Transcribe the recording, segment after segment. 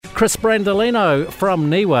Chris Brandolino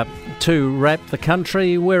from Niwa to wrap the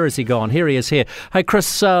country. Where has he gone? Here he is here. Hey,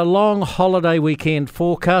 Chris, long holiday weekend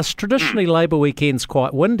forecast. Traditionally, Labour weekend's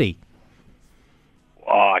quite windy.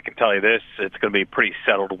 Oh, I can tell you this, it's going to be a pretty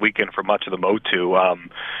settled weekend for much of the Motu,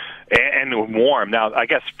 and warm. Now, I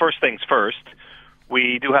guess first things first,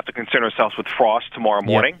 we do have to concern ourselves with frost tomorrow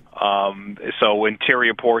morning. Yep. So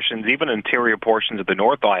interior portions, even interior portions of the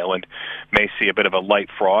North Island, may see a bit of a light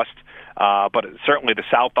frost. But certainly the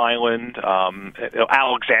South Island,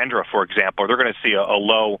 Alexandra, for example, they're going to see a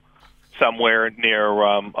low somewhere near,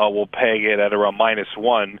 we'll peg it at around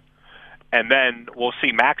 -1. And then we'll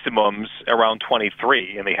see maximums around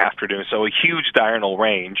 23 in the afternoon, so a huge diurnal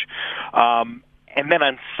range. And then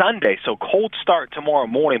on Sunday, so cold start tomorrow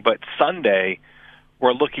morning, but Sunday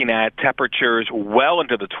we're looking at temperatures well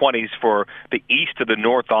into the 20s for the east of the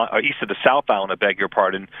east of the South Island, I beg your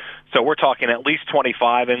pardon. So we're talking at least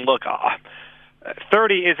 25. And look,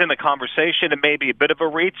 30 is in the conversation. It may be a bit of a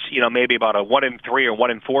reach, maybe about a 1 in 3 or 1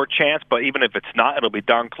 in 4 chance. But even if it's not, it'll be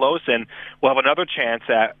darn close. And we'll have another chance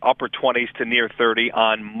at upper 20s to near 30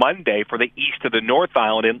 on Monday for the east of the North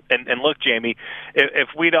Island. And look, Jamie, if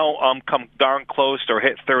we don't come darn close or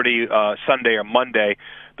hit 30 Sunday or Monday,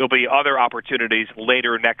 there'll be other opportunities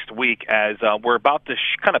later next week as we're about to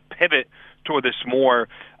kind of pivot toward this more,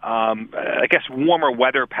 warmer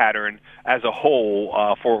weather pattern as a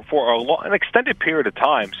whole for an extended period of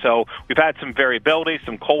time. So we've had some variability,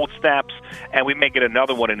 some cold snaps, and we may get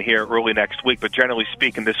another one in here early next week. But generally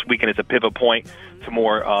speaking, this weekend is a pivot point to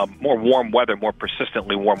more warm weather, more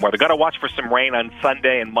persistently warm weather. Got to watch for some rain on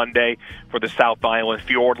Sunday and Monday for the South Island.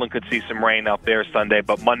 Fiordland could see some rain out there Sunday,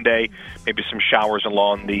 but Monday maybe some showers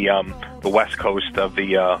along the west coast of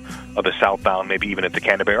the South Island, maybe even into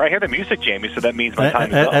Canterbury. I hear the music, Jamie, so that means my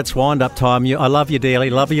time is up. That's wind-up time. I love you dearly.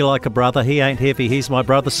 Love you like a brother. He ain't heavy. He's my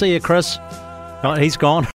brother. See you, Chris. Oh, he's gone.